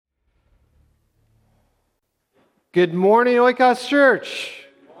Good morning, Oikos Church.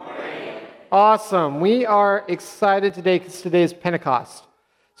 Good morning. Awesome. We are excited today because today is Pentecost.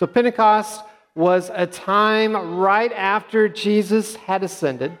 So Pentecost was a time right after Jesus had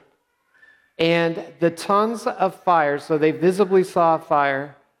ascended, and the tongues of fire, so they visibly saw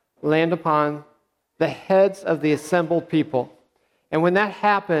fire, land upon the heads of the assembled people. And when that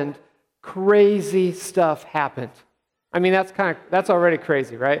happened, crazy stuff happened. I mean, that's already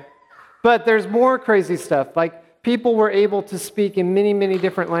crazy, right? But there's more crazy stuff, like people were able to speak in many, many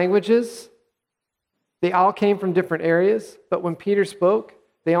different languages. They all came from different areas, but when Peter spoke,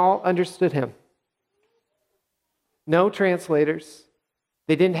 they all understood him. No translators.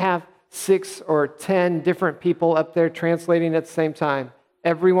 They didn't have 6 or 10 different people up there translating at the same time.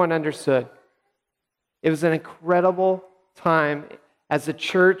 Everyone understood. It was an incredible time as the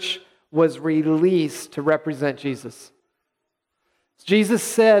church was released to represent Jesus. Jesus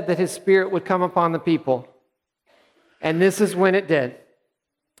said that his Spirit would come upon the people, and this is when it did.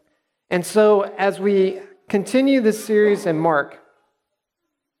 And so as we continue this series in Mark,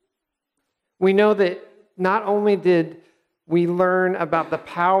 we know that not only did we learn about the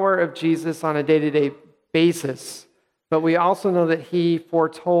power of Jesus on a day-to-day basis, but we also know that he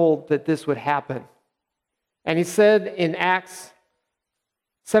foretold that this would happen. And he said in Acts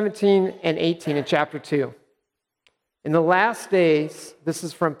 17 and 18 in chapter 2, in the last days, this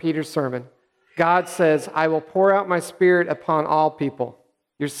is from Peter's sermon, God says, I will pour out my Spirit upon all people.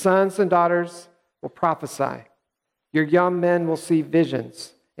 Your sons and daughters will prophesy. Your young men will see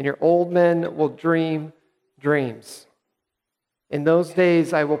visions, and your old men will dream dreams. In those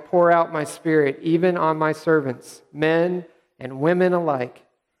days, I will pour out my Spirit even on my servants, men and women alike,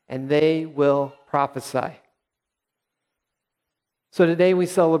 and they will prophesy. So today we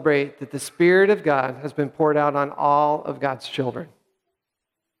celebrate that the Spirit of God has been poured out on all of God's children.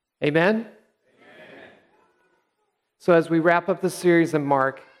 Amen? Amen. So as we wrap up this series in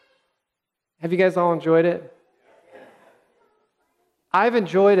Mark, have you guys all enjoyed it? I've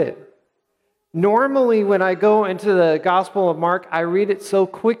enjoyed it. Normally when I go into the Gospel of Mark, I read it so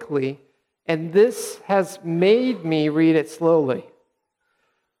quickly, and this has made me read it slowly.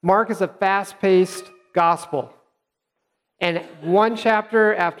 Mark is a fast-paced gospel. And one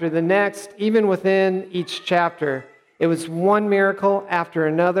chapter after the next, even within each chapter, it was one miracle after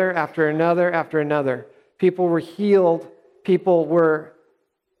another, after another, after another. People were healed. Their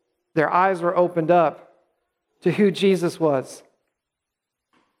eyes were opened up to who Jesus was.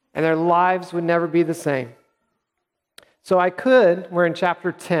 And their lives would never be the same. So we're in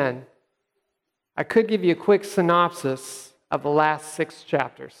chapter 10. I could give you a quick synopsis of the last 6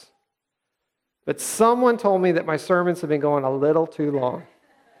 chapters. But someone told me that my sermons have been going a little too long.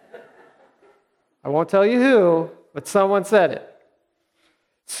 I won't tell you who, but someone said it.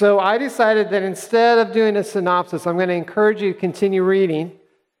 So I decided that instead of doing a synopsis, I'm going to encourage you to continue reading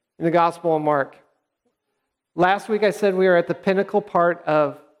in the Gospel of Mark. Last week I said we are at the pinnacle part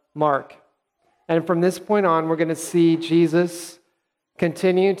of Mark. And from this point on, we're going to see Jesus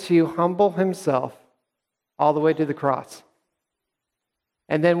continue to humble himself all the way to the cross.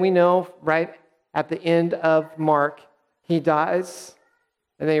 And then we know right at the end of Mark, he dies,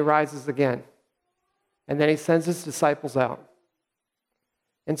 and then he rises again. And then he sends his disciples out.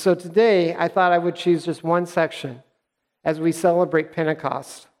 And so today, I thought I would choose just one section as we celebrate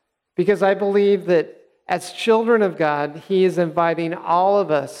Pentecost, because I believe that as children of God, he is inviting all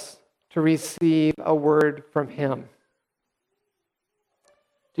of us to receive a word from him.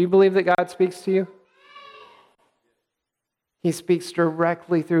 Do you believe that God speaks to you? He speaks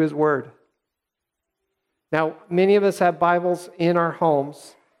directly through his word. Now, many of us have Bibles in our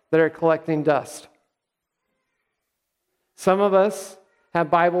homes that are collecting dust. Some of us have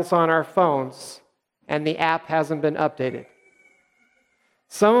Bibles on our phones, and the app hasn't been updated.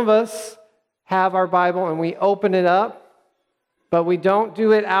 Some of us have our Bible, and we open it up, but we don't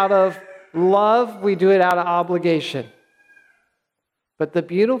do it out of love, we do it out of obligation. But the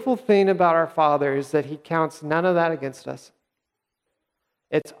beautiful thing about our Father is that he counts none of that against us.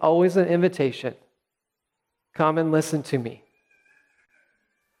 It's always an invitation. Come and listen to me.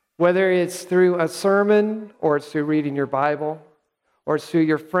 Whether it's through a sermon, or it's through reading your Bible, or it's through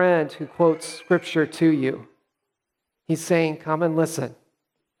your friend who quotes scripture to you, he's saying, come and listen.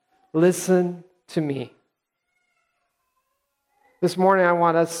 Listen to me. This morning I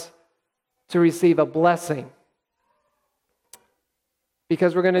want us to receive a blessing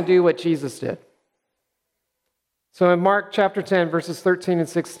because we're going to do what Jesus did. So in Mark chapter 10, verses 13 and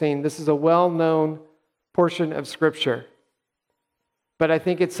 16, this is a well-known portion of Scripture. But I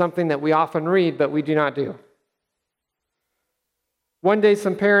think it's something that we often read, but we do not do. One day,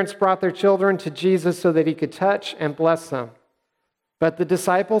 some parents brought their children to Jesus so that he could touch and bless them. But the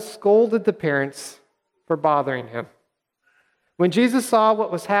disciples scolded the parents for bothering him. When Jesus saw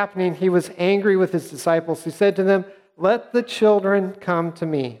what was happening, he was angry with his disciples. He said to them, "Let the children come to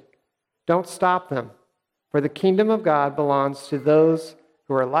me. Don't stop them, for the kingdom of God belongs to those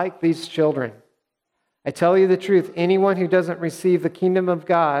who are like these children. I tell you the truth, anyone who doesn't receive the kingdom of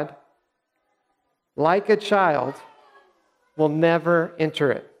God like a child will never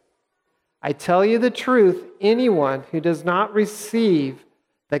enter it. I tell you the truth, anyone who does not receive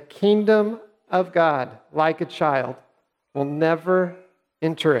the kingdom of God like a child will never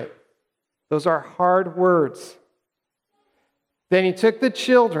enter it." Those are hard words. Then he took the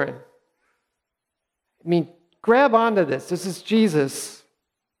children. Grab onto this. This is Jesus.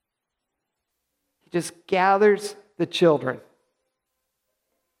 He just gathers the children,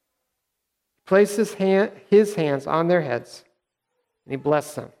 places his hands on their heads, and he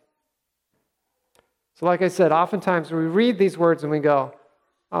blessed them. So like I said, oftentimes we read these words and we go,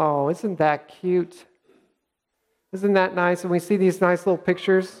 "Oh, isn't that cute? Isn't that nice?" And we see these nice little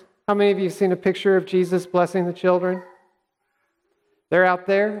pictures. How many of you have seen a picture of Jesus blessing the children? They're out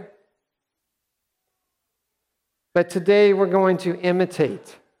there. But today we're going to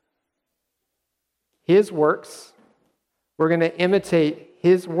imitate his works. We're going to imitate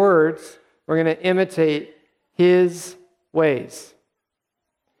his words. We're going to imitate his ways.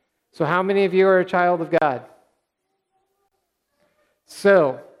 So how many of you are a child of God?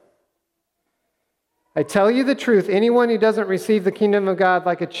 So, I tell you the truth, anyone who doesn't receive the kingdom of God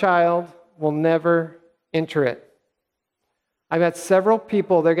like a child will never enter it. I met several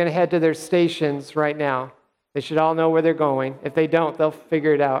people, they're going to head to their stations right now. They should all know where they're going. If they don't, they'll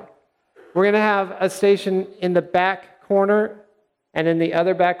figure it out. We're going to have a station in the back corner and in the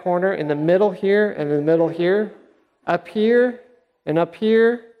other back corner, in the middle here and in the middle here, up here and up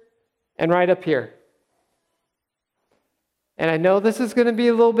here and right up here. And I know this is going to be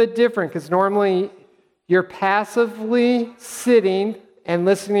a little bit different because normally you're passively sitting and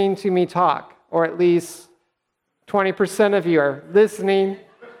listening to me talk, or at least 20% of you are listening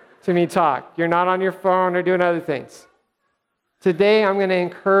to me talk. You're not on your phone or doing other things. Today, I'm going to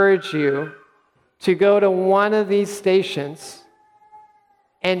encourage you to go to one of these stations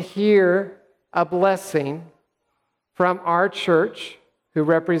and hear a blessing from our church who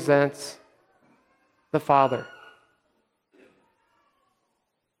represents the Father.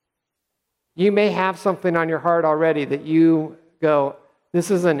 You may have something on your heart already that you go, "This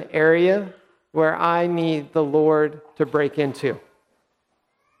is an area where I need the Lord to break into."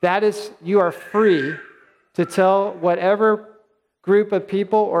 That is, you are free to tell whatever group of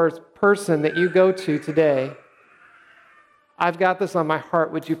people or person that you go to today, "I've got this on my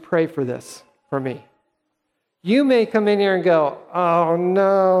heart. Would you pray for this for me?" You may come in here and go, "Oh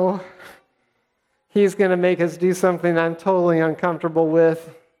no, he's going to make us do something I'm totally uncomfortable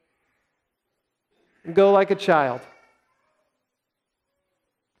with." Go like a child.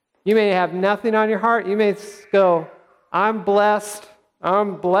 You may have nothing on your heart. You may go, I'm blessed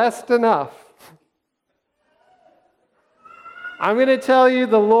enough. I'm going to tell you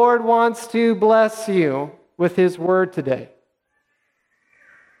the Lord wants to bless you with his word today.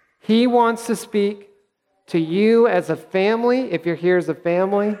 He wants to speak to you as a family, if you're here as a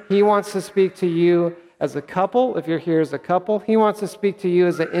family. He wants to speak to you as a couple, if you're here as a couple. He wants to speak to you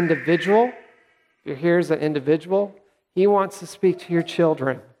as an individual, if you're here as an individual. He wants to speak to your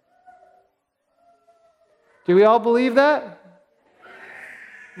children. Do we all believe that?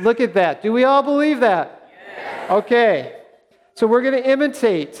 Look at that. Do we all believe that? Yes. Okay. So we're going to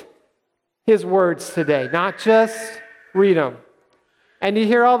imitate his words today, not just read them. And you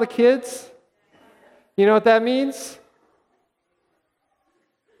hear all the kids? You know what that means?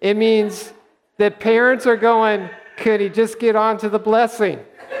 It means that parents are going, could he just get on to the blessing?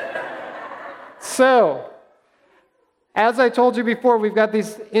 So, as I told you before, we've got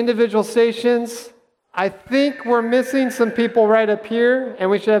these individual stations. I think we're missing some people right up here, and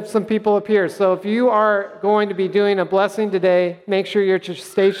we should have some people up here. So if you are going to be doing a blessing today, make sure you're at your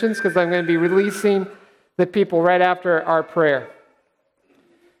stations, because I'm going to be releasing the people right after our prayer.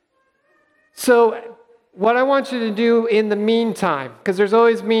 So what I want you to do in the meantime, because there's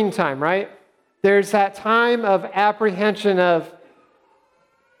always meantime, right? There's that time of apprehension of,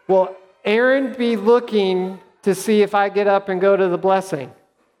 will Aaron be looking to see if I get up and go to the blessing?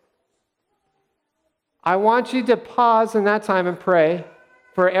 I want you to pause in that time and pray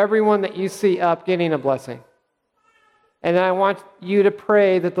for everyone that you see up getting a blessing. And then I want you to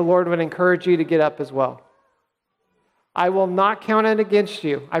pray that the Lord would encourage you to get up as well. I will not count it against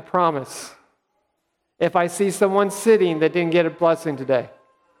you, I promise. If I see someone sitting that didn't get a blessing today,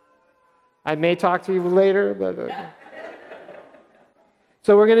 I may talk to you later, but...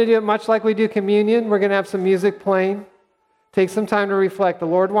 So we're going to do it much like we do communion. We're going to have some music playing. Take some time to reflect. The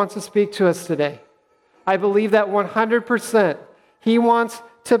Lord wants to speak to us today. I believe that 100%. He wants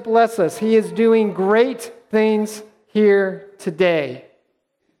to bless us. He is doing great things here today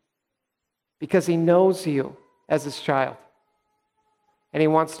because He knows you as His child. And He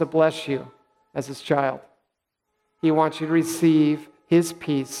wants to bless you as His child. He wants you to receive His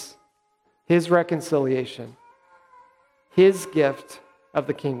peace, His reconciliation, His gift of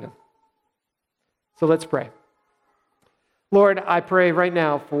the kingdom. So let's pray. Lord, I pray right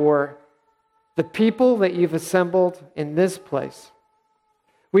now for the people that you've assembled in this place.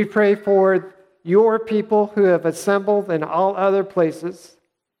 We pray for your people who have assembled in all other places,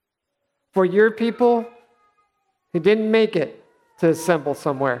 for your people who didn't make it to assemble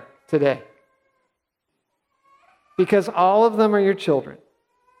somewhere today, because all of them are your children.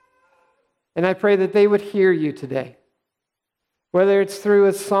 And I pray that they would hear you today, whether it's through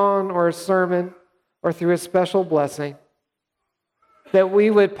a song or a sermon or through a special blessing, that we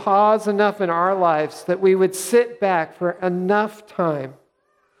would pause enough in our lives, that we would sit back for enough time,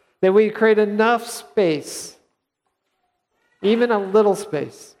 that we create enough space, even a little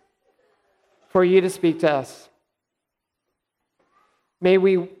space, for you to speak to us. May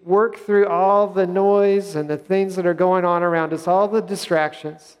we work through all the noise and the things that are going on around us, all the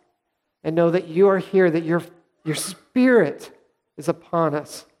distractions, and know that you are here, that your Spirit is upon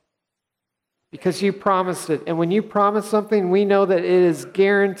us. Because you promised it. And when you promise something, we know that it is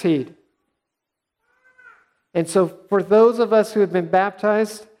guaranteed. And so for those of us who have been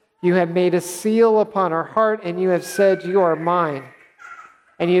baptized, you have made a seal upon our heart and you have said, you are mine.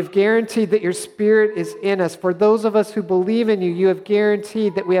 And you have guaranteed that your Spirit is in us. For those of us who believe in you, you have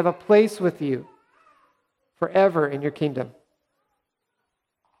guaranteed that we have a place with you forever in your kingdom.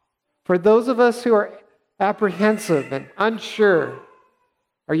 For those of us who are apprehensive and unsure,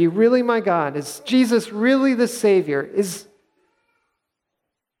 are you really my God? Is Jesus really the Savior?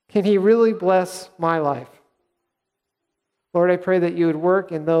 Can He really bless my life? Lord, I pray that you would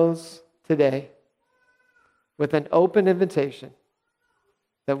work in those today with an open invitation,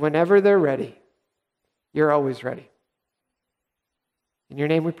 that whenever they're ready, you're always ready. In your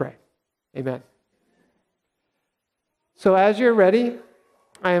name we pray. Amen. So as you're ready,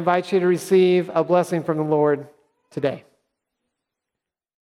 I invite you to receive a blessing from the Lord today.